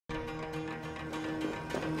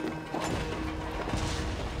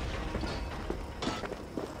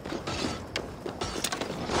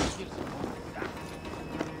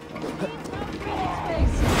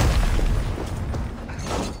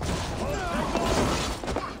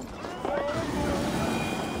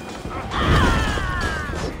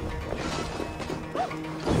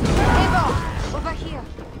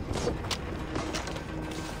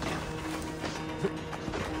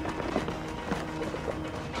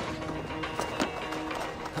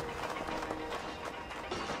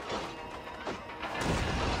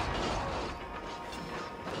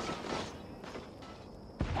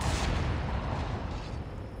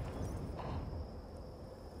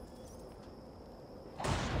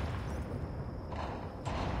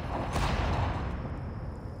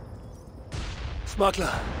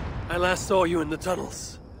Smuggler, I last saw you in the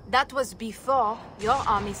tunnels. That was before your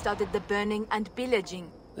army started the burning and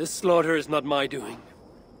pillaging. This slaughter is not my doing.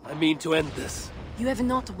 I mean to end this. You have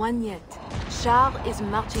not won yet. Charles is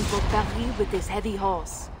marching for Paris with his heavy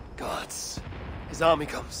horse. Gods. His army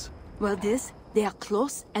comes. Well, they are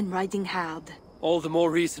close and riding hard. All the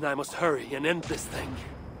more reason I must hurry and end this thing.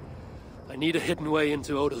 I need a hidden way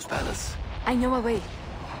into Odo's palace. I know a way,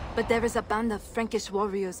 but there is a band of Frankish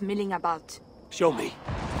warriors milling about. Show me.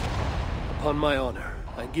 Upon my honor,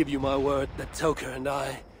 I give you my word that Toker and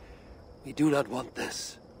we do not want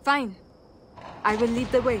this. Fine. I will lead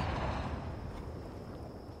the way.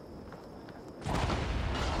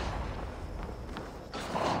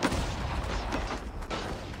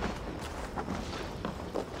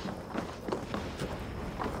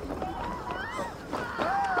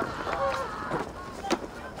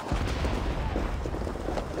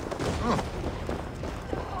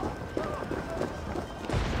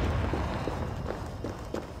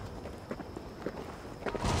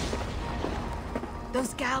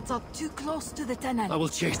 Those guards are too close to the tunnel. I will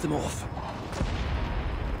chase them off.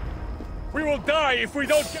 We will die if we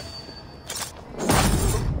don't get...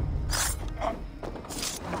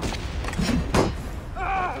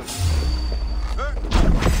 I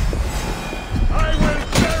will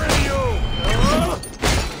bury you!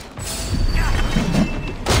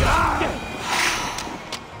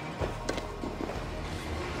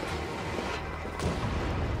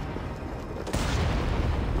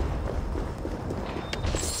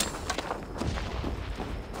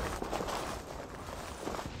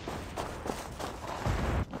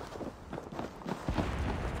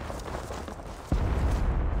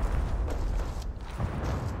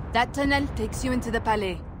 That tunnel takes you into the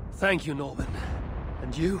palais. Thank you, Norman.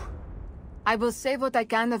 And you? I will save what I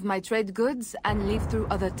can of my trade goods and leave through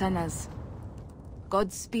other tunnels.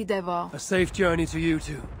 Godspeed, ever. A safe journey to you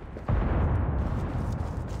too.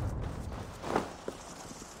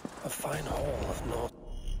 A fine hall of North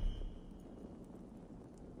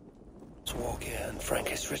Walk here and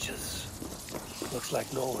Frankish riches. Looks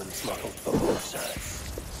like Nolan smuggled for both sides.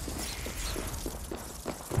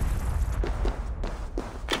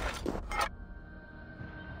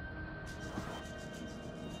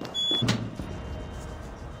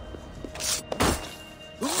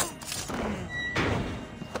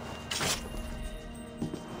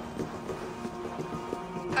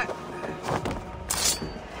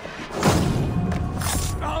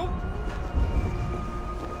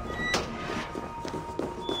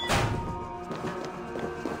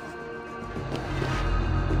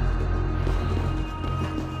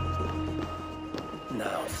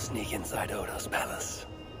 Now sneak inside Odo's palace.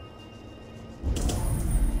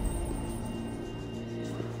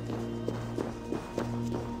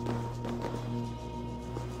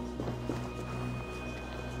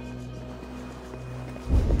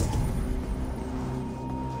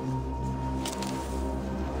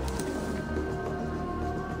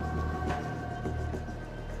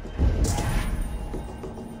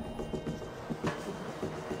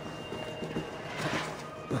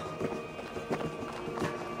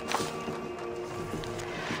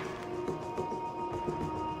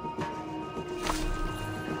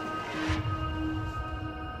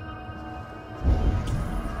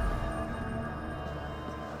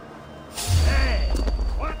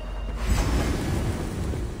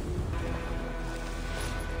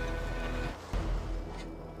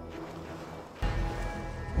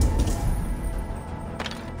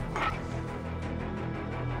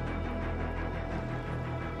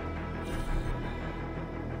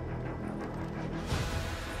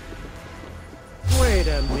 Wait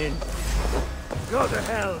a minute. Go to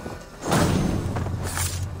hell.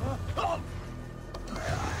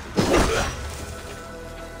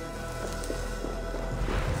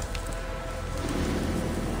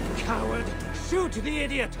 Coward! Shoot the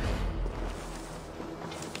idiot!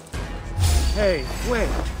 Hey, wait.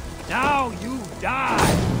 Now you die!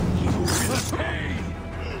 You will pay!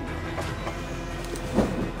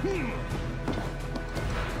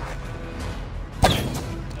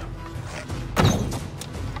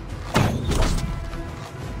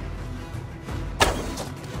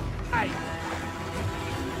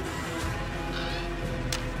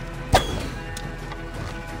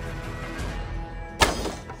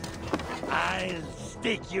 I'll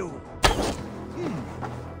stick you.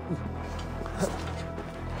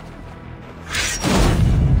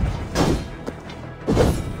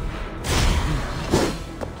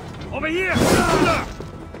 Over here!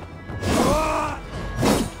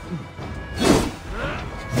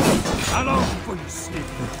 How long before you sleep?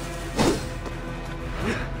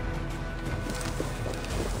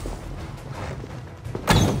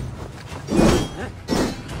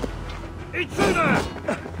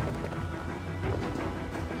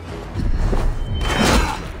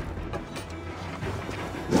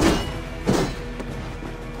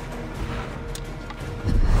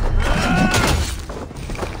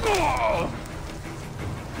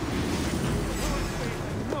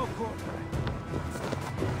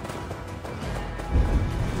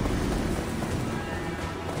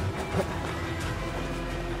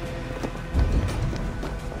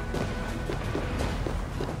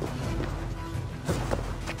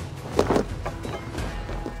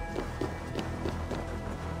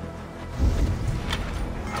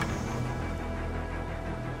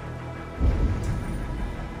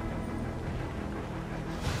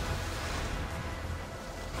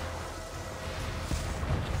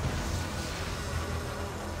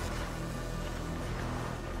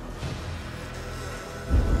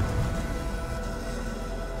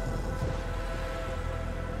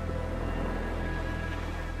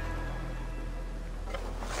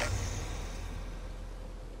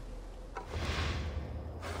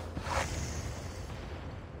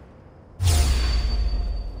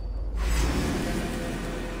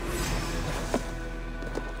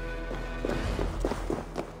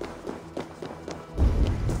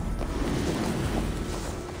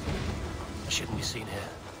 It shouldn't be seen here.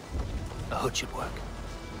 A hood should work.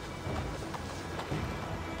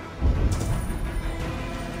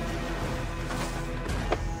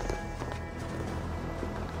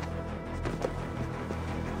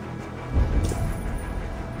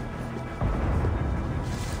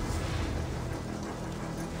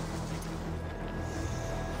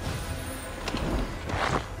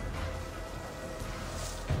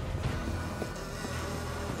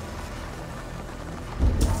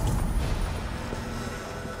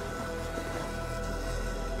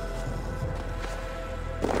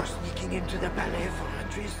 Into the ballet for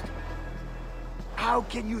a tryst? How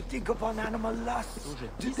can you think upon animal lust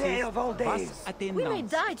today of all days? We may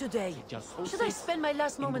die today. Should I spend my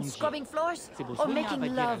last moments scrubbing floors or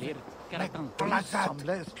making love?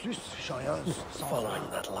 Following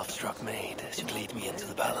that love-struck maid should lead me into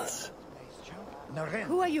the palace.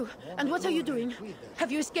 Who are you? And what are you doing?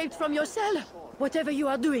 Have you escaped from your cell? Whatever you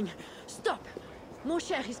are doing, stop! Mon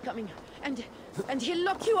cher is coming, and he'll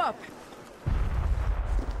lock you up.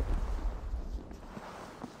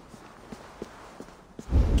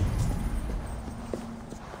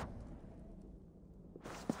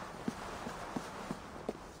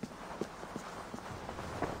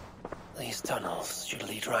 These tunnels should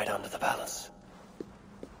lead right under the palace.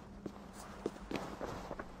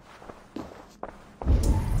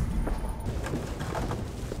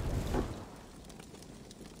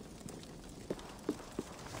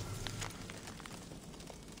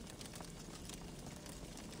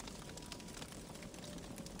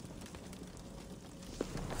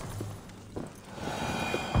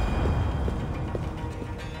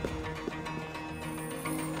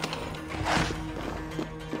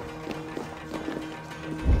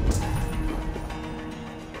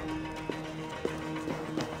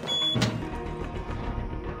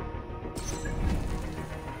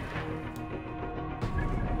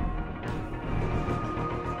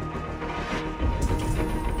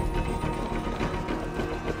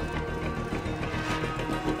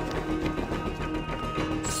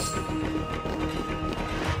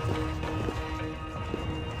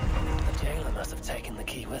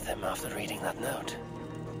 With him after reading that note.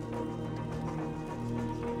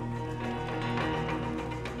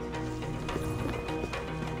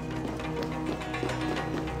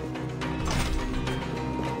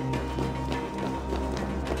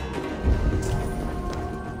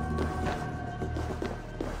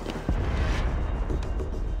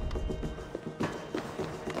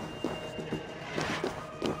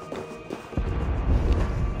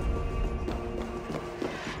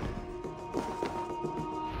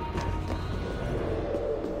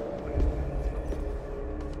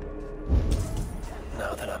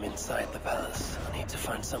 Now that I'm inside the palace, I need to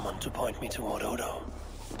find someone to point me toward Odo.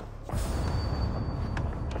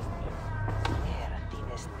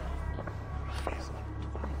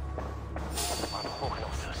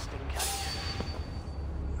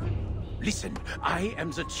 Listen, I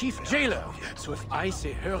am the chief jailer, so if I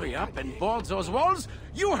say hurry up and board those walls,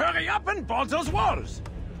 you hurry up and board those walls!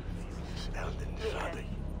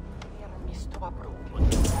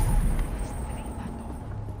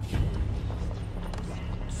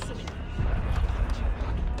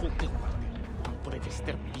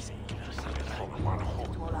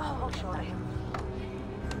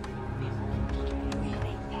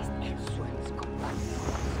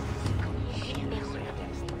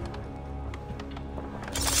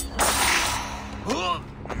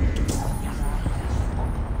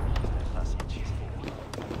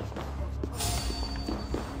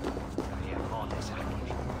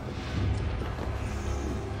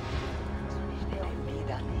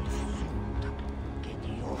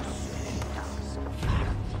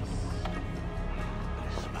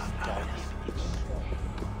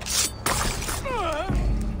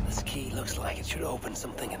 This key looks like it should open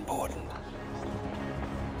something important.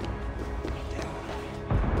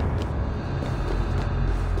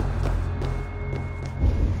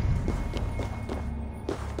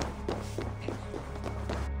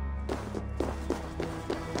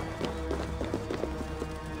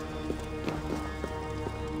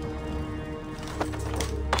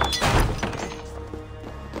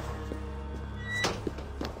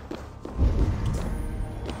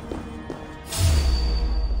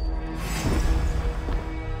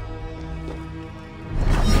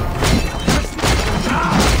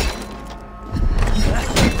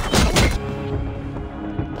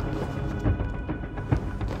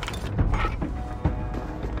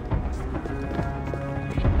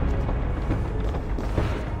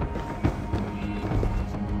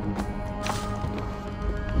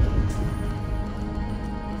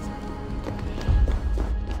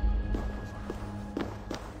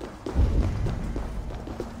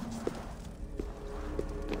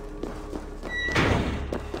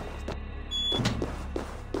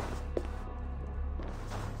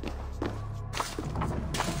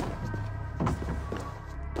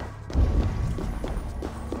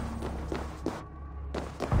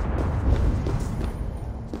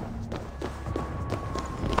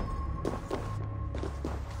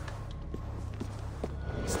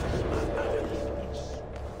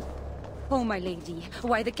 No, my lady.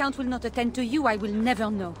 Why the Count will not attend to you, I will never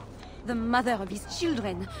know. The mother of his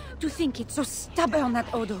children. To think it's so stubborn,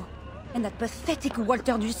 that Odo. And that pathetic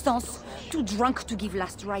Walter du Sens. Too drunk to give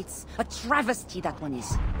last rites. A travesty, that one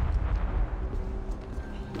is.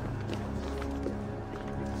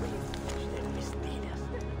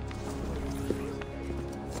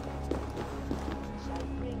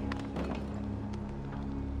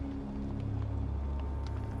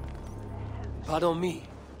 Pardon me.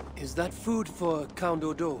 Is that food for Count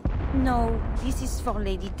Odo? No, this is for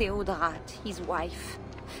Lady Theodrat, his wife.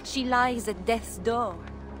 She lies at death's door.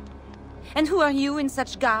 And who are you in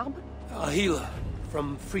such garb? A healer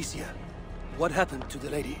from Frisia. What happened to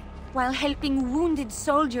the lady? While helping wounded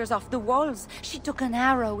soldiers off the walls, she took an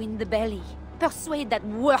arrow in the belly. Persuade that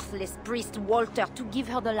worthless priest Walter to give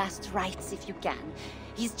her the last rites if you can.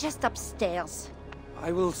 He's just upstairs.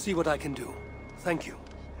 I will see what I can do. Thank you.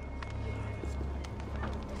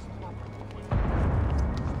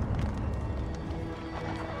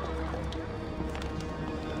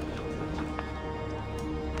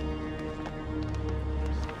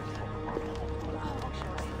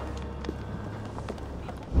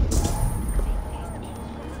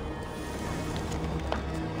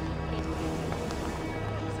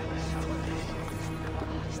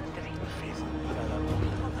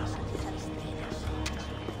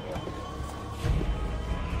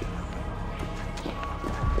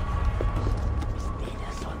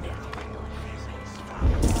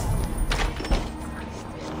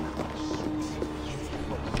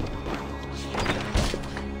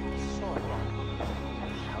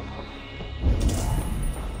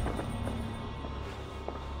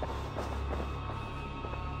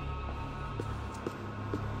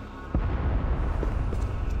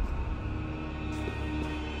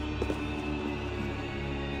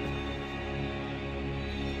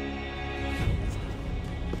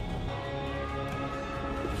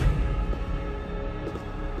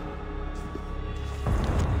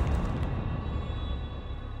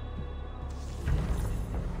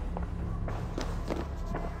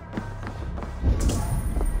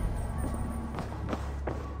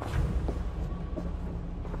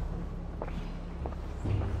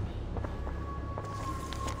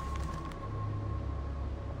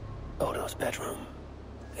 Odo's bedroom.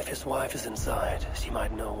 If his wife is inside, she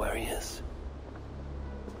might know where he is.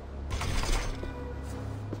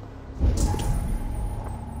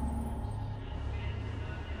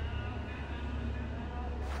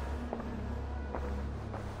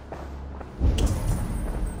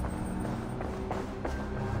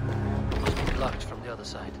 Must be locked from the other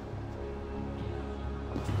side.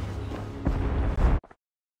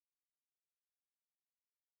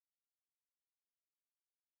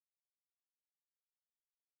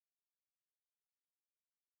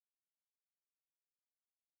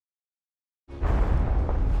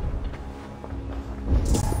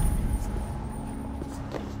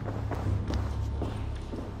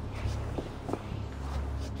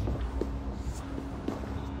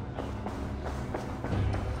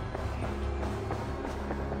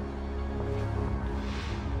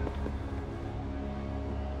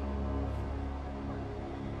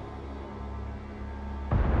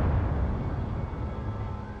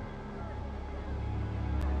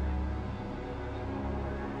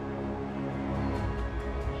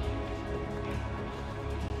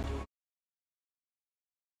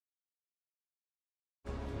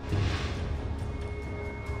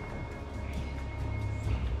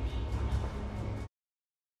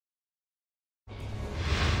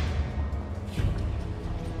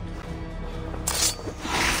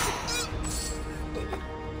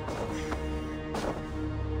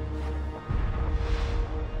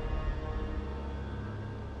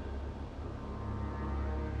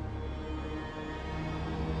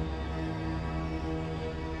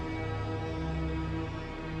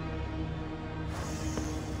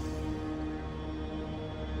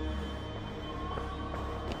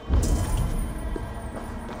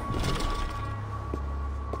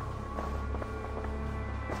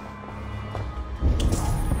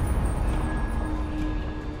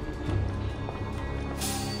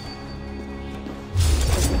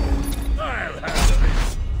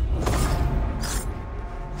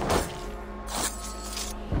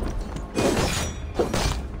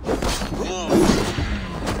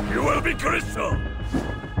 Crystal!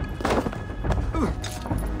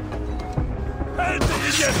 Help the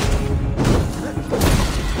idiot!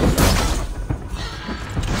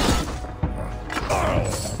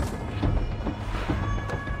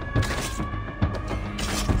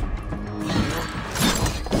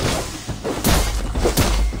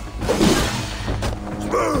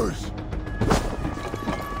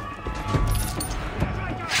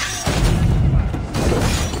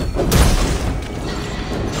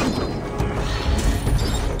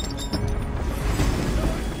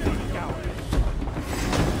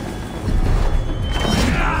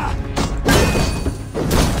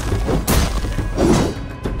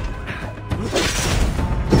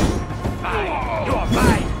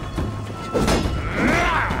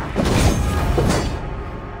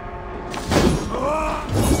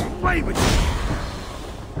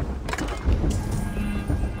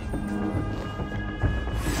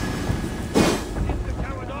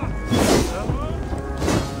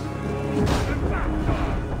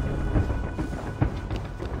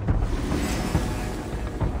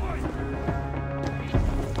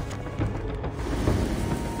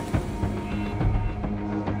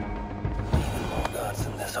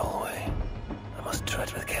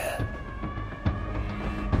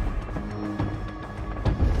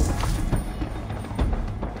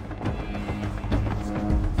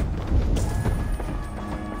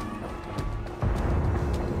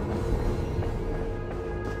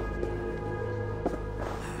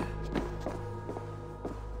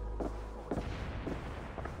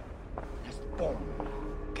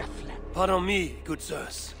 Pardon me, good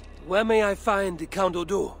sirs. Where may I find Count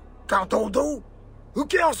Odo? Count Odo? Who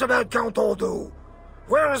cares about Count Odo?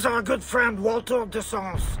 Where is our good friend Walter de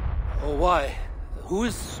Sens? Oh, why? Who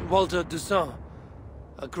is Walter de Sens?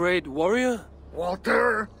 A great warrior?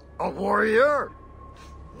 Walter? A warrior?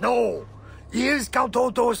 No. He is Count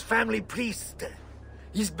Odo's family priest.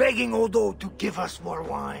 He's begging Odo to give us more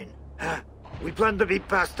wine. We plan to be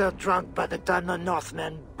passed out drunk by the time the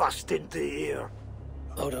Northmen bust into here.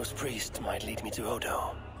 Odo's priest might lead me to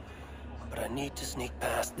Odo. But I need to sneak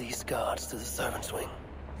past these guards to the servants' wing.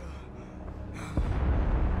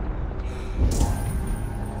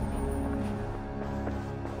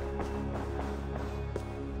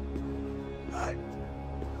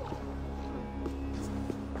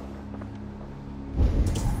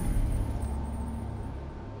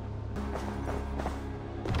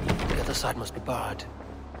 The other side must be barred.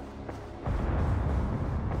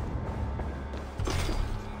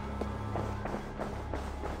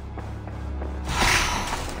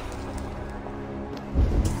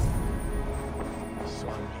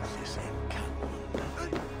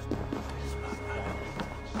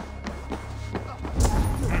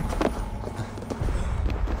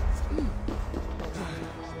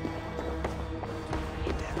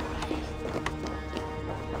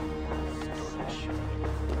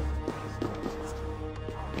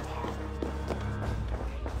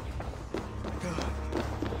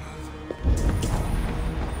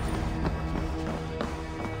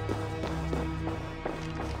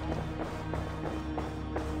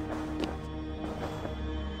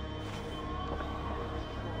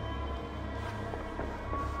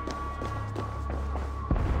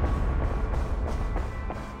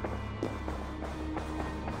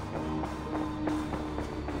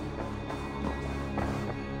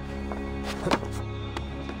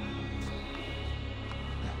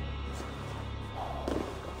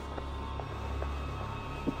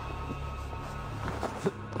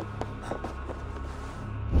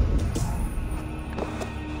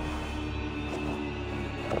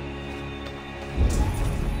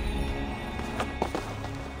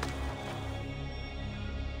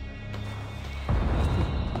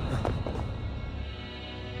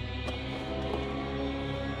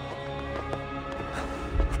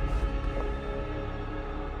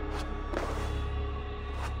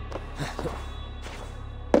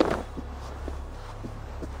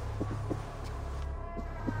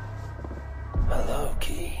 Hello,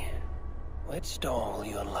 Key. Which door will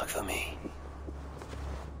you unlock for me?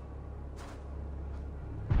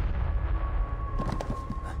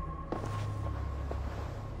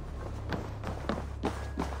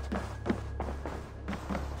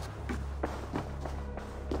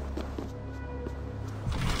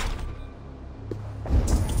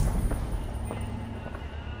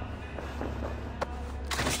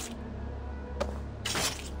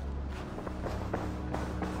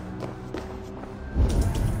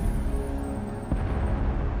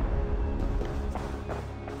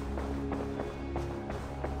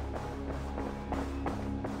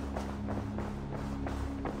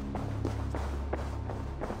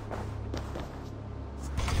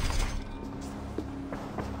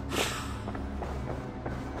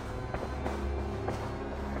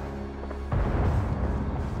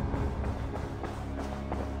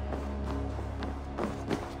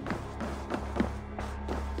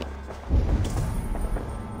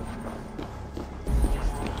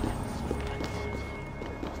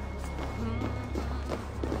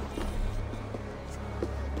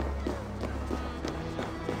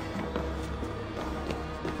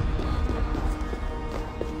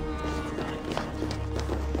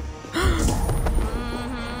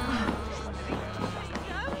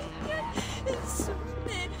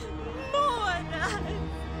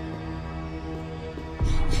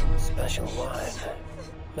 Special wine.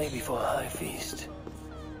 Maybe for a high feast.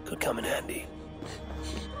 Could come in handy.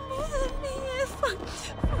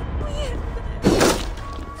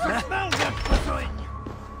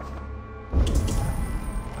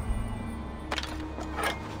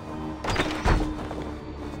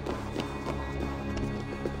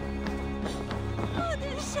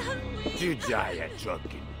 To die a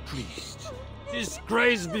drunken priest.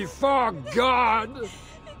 Disgrace before God.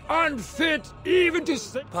 Unfit even to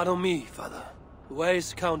say... Pardon me, Father. Where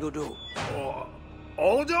is Count Odo? Oh,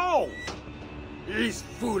 Odo! His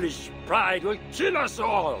foolish pride will kill us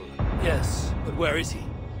all. Yes, but where is he?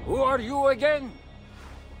 Who are you again?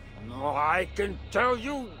 No, I can tell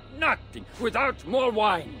you nothing without more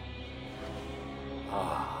wine.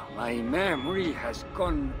 Ah, my memory has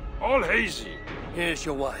gone all hazy. Here's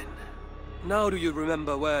your wine. Now do you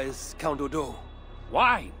remember where is Count Odo?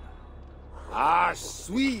 Wine? Ah,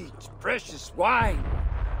 sweet, precious wine.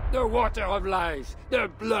 The water of life, the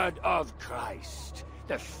blood of Christ,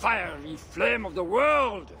 the fiery flame of the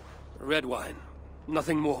world. Red wine.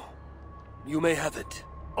 Nothing more. You may have it.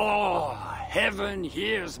 Oh, heaven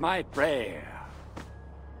hears my prayer.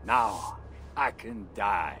 Now, I can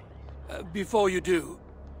die. Before you do,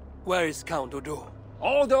 where is Count Odo?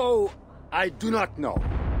 Although I do not know.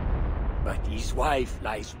 But his wife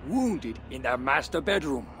lies wounded in their master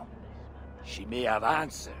bedroom. She may have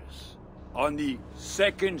answers. On the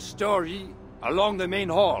second story, along the main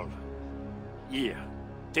hall. Here,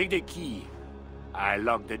 take the key. I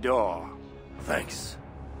locked the door. Thanks.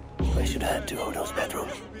 I should head to Odo's bedroom.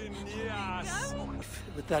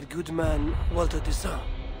 With that good man, Walter Toussaint.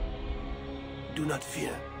 Do not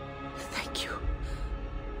fear. Thank you.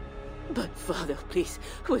 But father, please,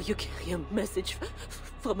 will you carry a message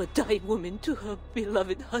from a dying woman to her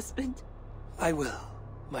beloved husband? I will,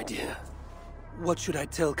 my dear. What should I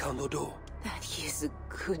tell Count Odo? That he is a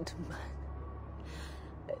good man.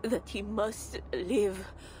 That he must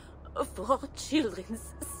live for our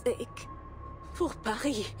children's sake. For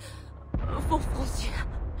Paris. For Francia.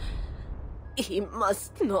 He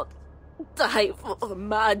must not die for a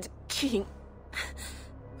mad king.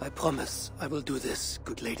 I promise I will do this,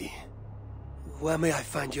 good lady. Where may I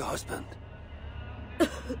find your husband?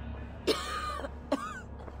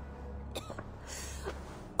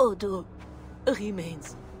 Odo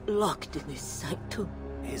remains locked in his sanctum.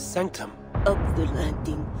 His sanctum? Up the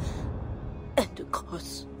landing and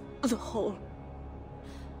across the hall.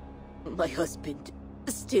 My husband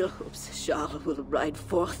still hopes Charles will ride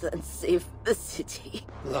forth and save the city.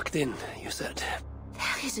 Locked in, you said.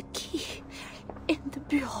 There is a key in the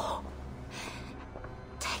bureau.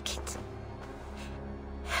 Take it.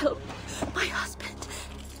 Help my husband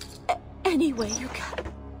any way you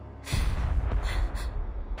can.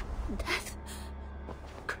 Death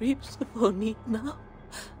creeps upon me now,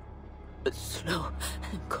 slow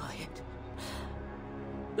and quiet,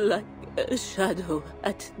 like a shadow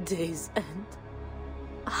at day's end.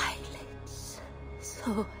 Eyelids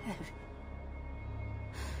so heavy.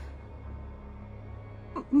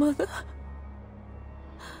 Mother,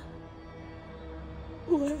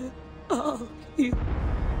 where are you?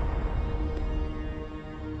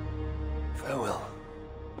 Farewell,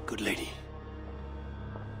 good lady.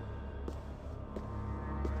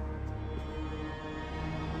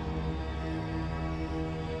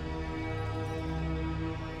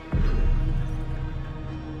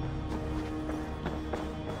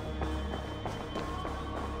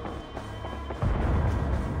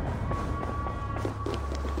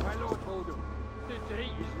 My lord Odo, the day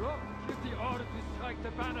is wrong. Give the order to strike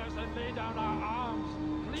the banners and lay down our arms,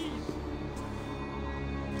 please.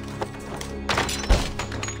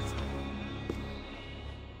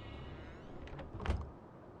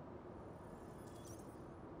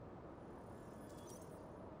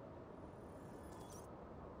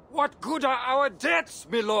 What good are our deaths,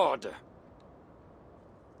 my lord?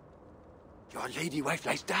 Your lady wife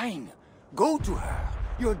lies dying. Go to her.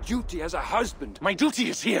 Your duty as a husband. My duty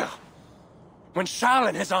is here. When Charles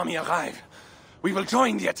and his army arrive, we will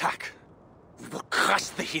join the attack. We will crush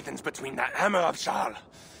the heathens between the hammer of Charles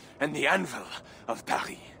and the anvil of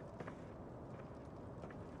Paris.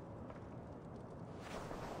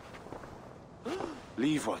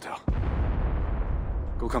 Leave, Walter.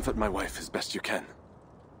 Go comfort my wife as best you can.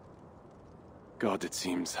 God, it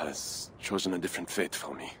seems, has chosen a different fate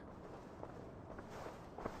for me.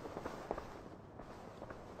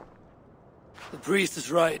 The priest is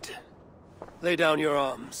right. Lay down your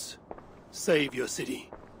arms. Save your city.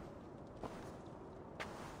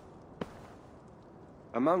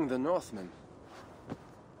 Among the Northmen,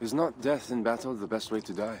 is not death in battle the best way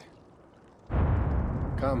to die?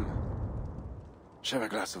 Come, share a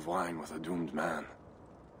glass of wine with a doomed man.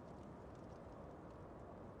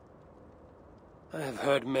 I have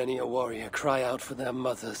heard many a warrior cry out for their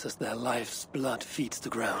mothers as their life's blood feeds the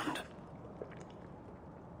ground.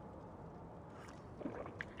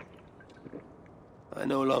 I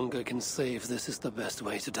no longer can say if this is the best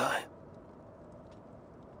way to die.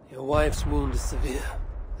 Your wife's wound is severe.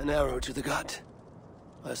 An arrow to the gut.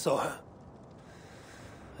 I saw her.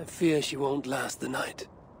 I fear she won't last the night.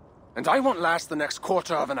 And I won't last the next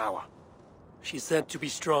quarter of an hour. She said to be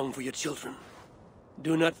strong for your children.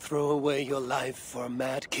 Do not throw away your life for a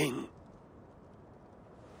mad king.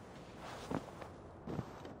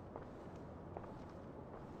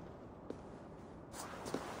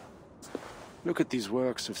 Look at these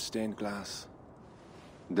works of stained glass.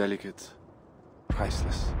 Delicate,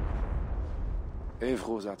 priceless.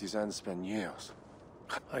 Evro's artisans spend years.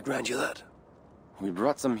 I grant you that. We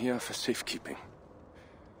brought them here for safekeeping.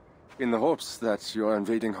 In the hopes that your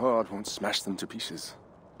invading horde won't smash them to pieces.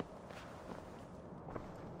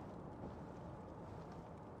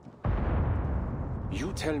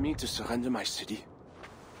 You tell me to surrender my city?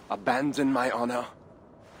 Abandon my honor?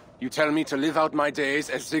 You tell me to live out my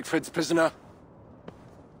days as Siegfried's prisoner?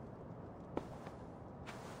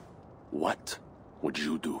 What would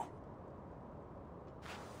you do?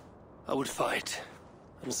 I would fight.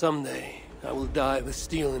 And someday, I will die with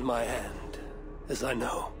steel in my hand. As I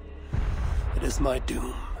know, it is my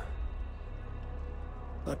doom.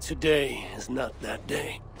 But today is not that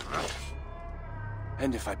day.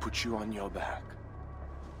 And if I put you on your back,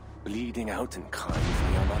 bleeding out and crying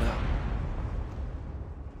for your mother?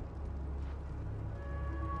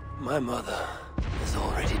 My mother is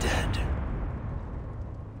already dead.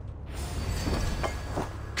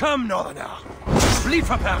 Come, Northerner! Flee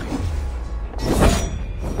for Paris!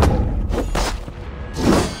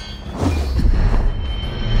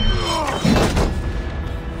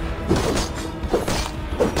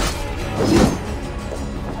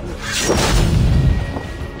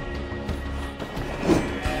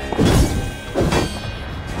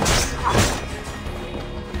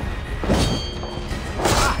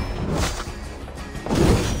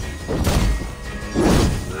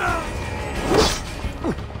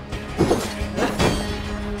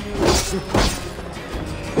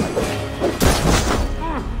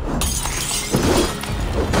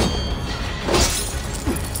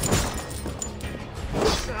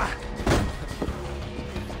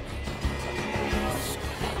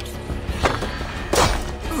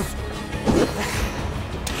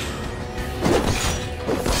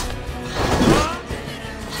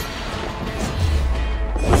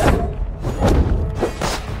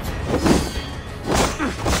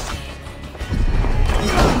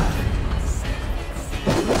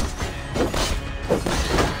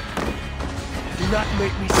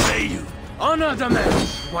 Make me slay you. Honor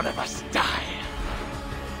demands one of us die.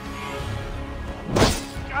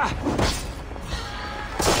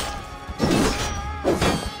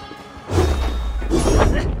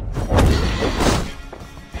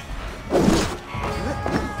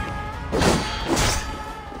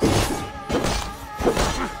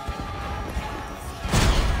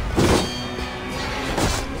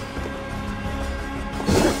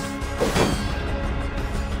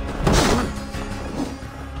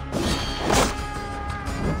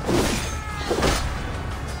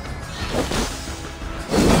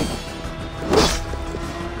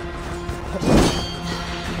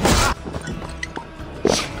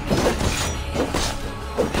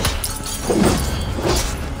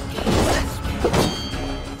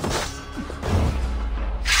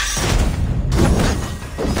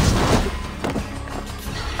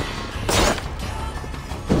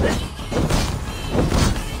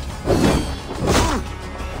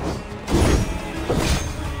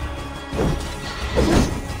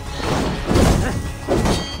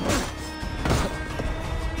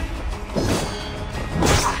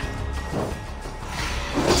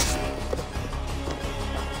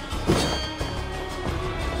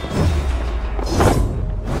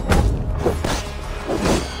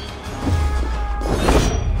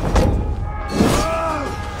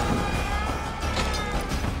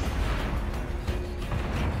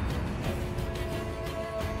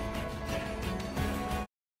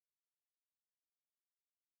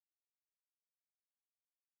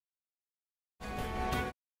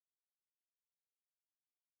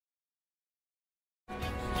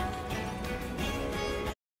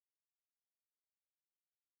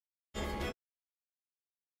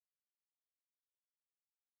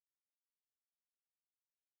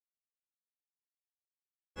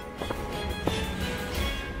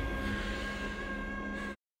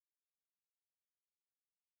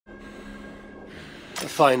 A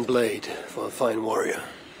fine blade for a fine warrior.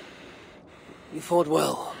 You fought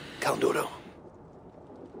well, Count Odo.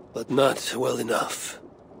 But not well enough.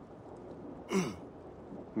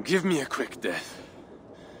 Give me a quick death.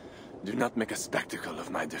 Do not make a spectacle of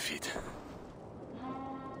my defeat.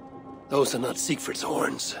 Those are not Siegfried's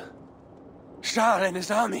horns. Charles and his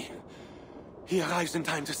army. He arrives in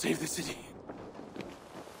time to save the city.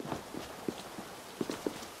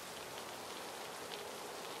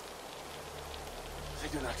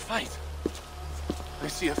 They do not fight. I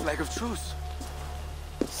see a flag of truce.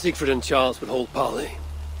 Siegfried and Charles would hold parley.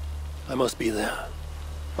 I must be there.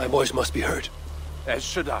 My boys must be hurt. As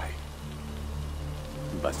should I.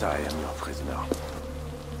 But I am your prisoner.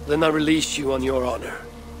 Then I release you on your honor,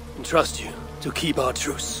 and trust you to keep our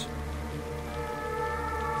truce.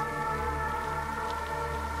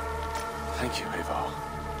 Thank you, Eivor.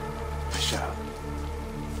 I shall.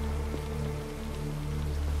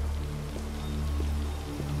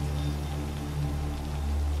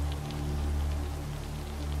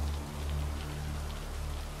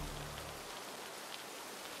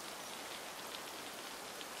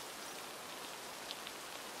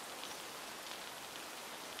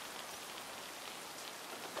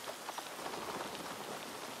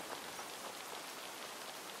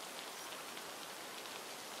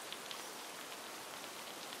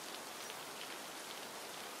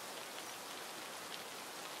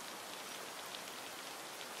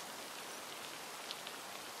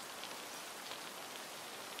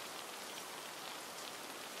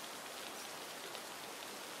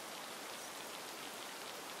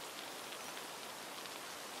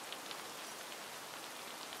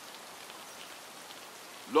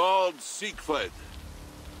 Lord Siegfried,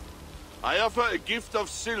 I offer a gift of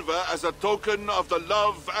silver as a token of the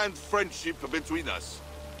love and friendship between us.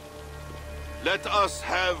 Let us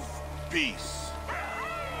have peace.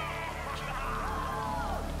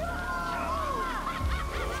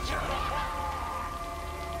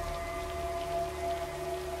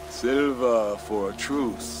 Silver for a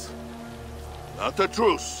truce. Not a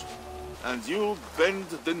truce. And you bend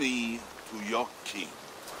the knee to your king.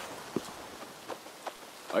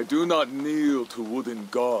 I do not kneel to wooden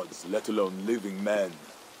gods, let alone living men.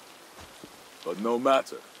 But no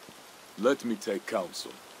matter. Let me take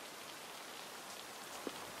counsel.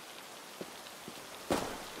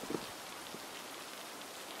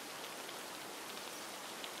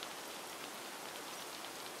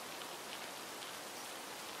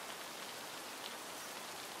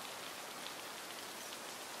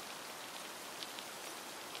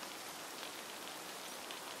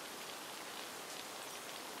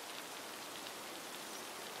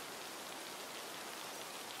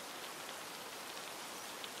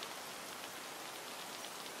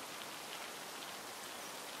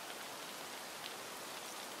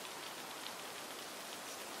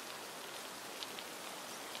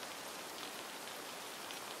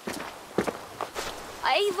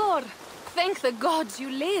 Eivor! Thank the gods you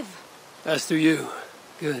live! As do you.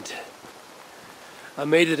 Good. I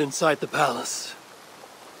made it inside the palace.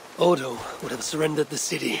 Odo would have surrendered the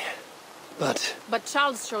city, but... But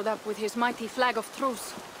Charles showed up with his mighty flag of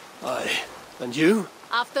truce. Aye. And you?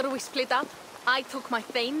 After we split up, I took my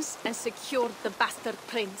thanes and secured the bastard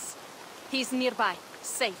prince. He's nearby,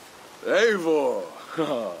 safe. Eivor!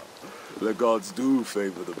 The gods do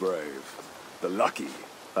favor the brave. The lucky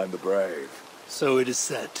and the brave. So it is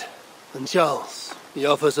said. And Charles, he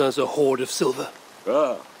offers us a hoard of silver.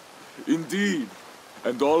 Ah, indeed.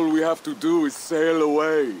 And all we have to do is sail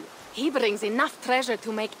away. He brings enough treasure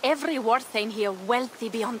to make every Warthane here wealthy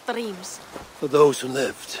beyond dreams. For those who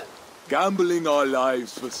lived. Gambling our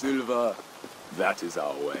lives for silver, that is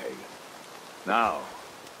our way. Now,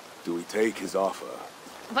 do we take his offer?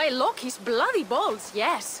 By Loki's bloody balls,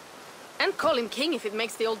 yes. And call him king if it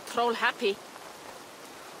makes the old troll happy.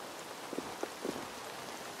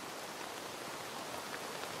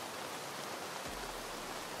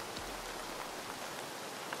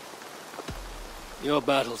 Your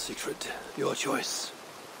battle, Siegfried. Your choice.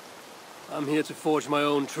 I'm here to forge my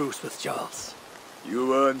own truce with Charles.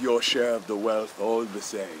 You earned your share of the wealth all the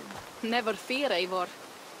same. Never fear, Eivor.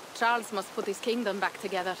 Charles must put his kingdom back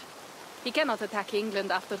together. He cannot attack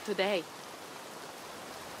England after today.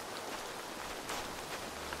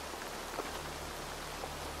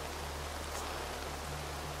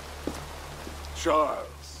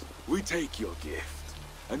 Charles, we take your gift,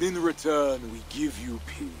 and in return we give you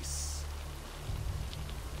peace.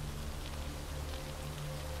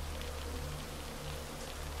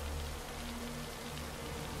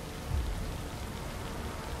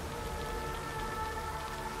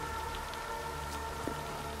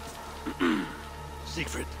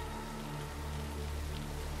 Siegfried.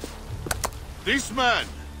 This man,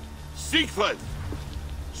 Siegfried,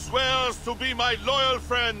 swears to be my loyal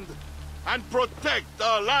friend and protect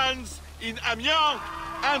our lands in Amiens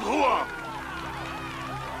and Rouen.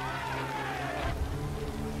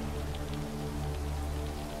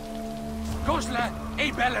 Goslar,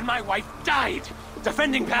 Abel, and my wife died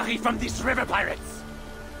defending Paris from these river pirates.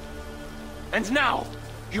 And now,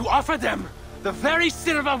 you offer them the very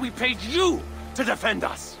silver we paid you to defend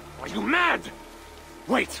us. Are you mad?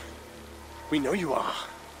 Wait. We know you are.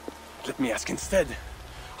 Let me ask instead,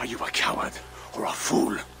 are you a coward or a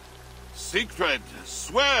fool? Siegfried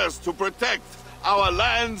swears to protect our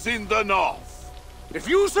lands in the north. If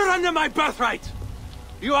you surrender my birthright,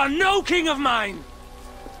 you are no king of mine!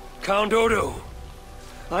 Count Odo,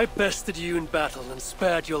 I bested you in battle and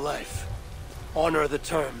spared your life. Honor the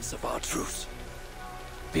terms of our truce.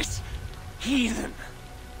 This heathen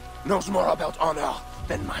knows more about honor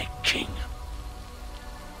than my king.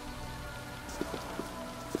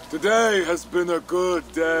 Today has been a good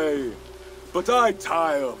day, but I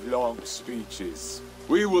tire of long speeches.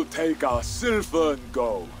 We will take our silver and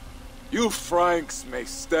go. You Franks may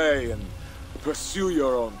stay and pursue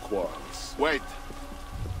your own quarrels. Wait.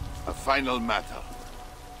 A final matter.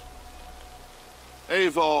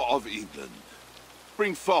 Eivor of England,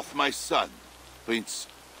 bring forth my son, Prince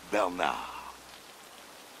Bernard.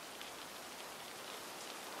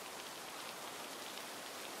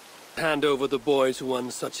 Hand over the boy to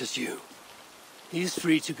one such as you. He's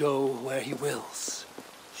free to go where he wills.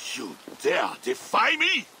 You dare defy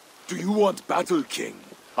me? Do you want battle, King?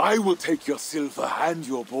 I will take your silver and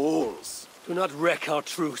your balls. Do not wreck our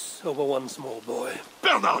truce over one small boy.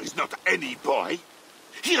 Bernard is not any boy.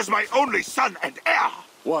 He is my only son and heir.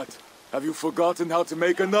 What? Have you forgotten how to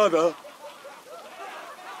make another?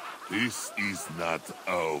 This is not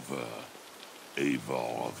over,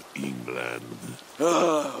 Eivor of England.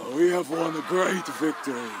 We have won a great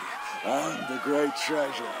victory and a great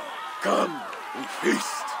treasure. Come, we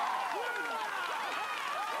feast.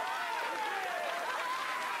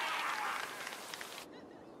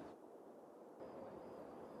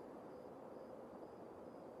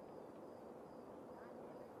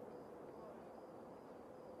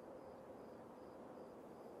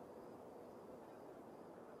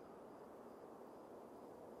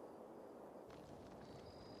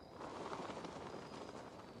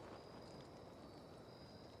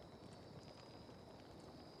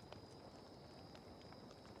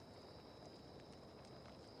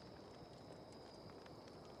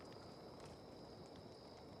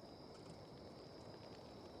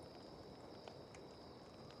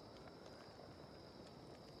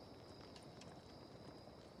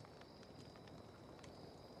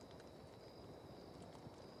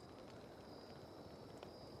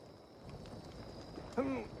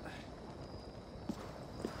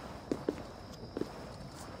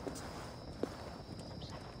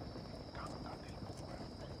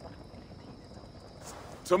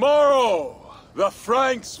 Tomorrow, the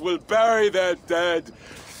Franks will bury their dead,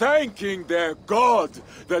 thanking their god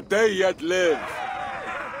that they yet live.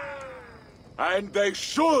 And they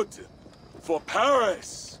should, for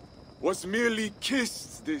Paris was merely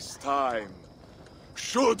kissed this time.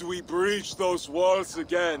 Should we breach those walls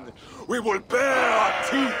again, we will bare our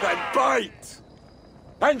teeth and bite.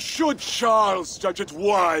 And should Charles judge it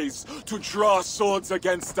wise to draw swords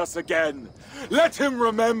against us again, let him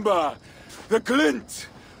remember the glint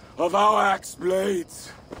of our axe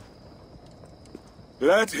blades.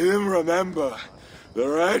 Let him remember the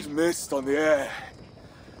red mist on the air,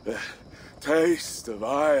 the taste of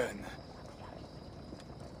iron.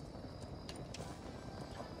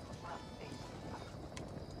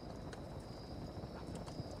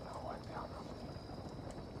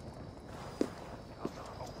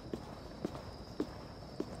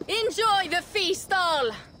 Enjoy the feast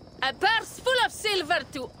all! A purse full of silver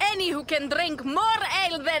to any who can drink more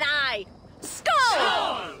ale than I!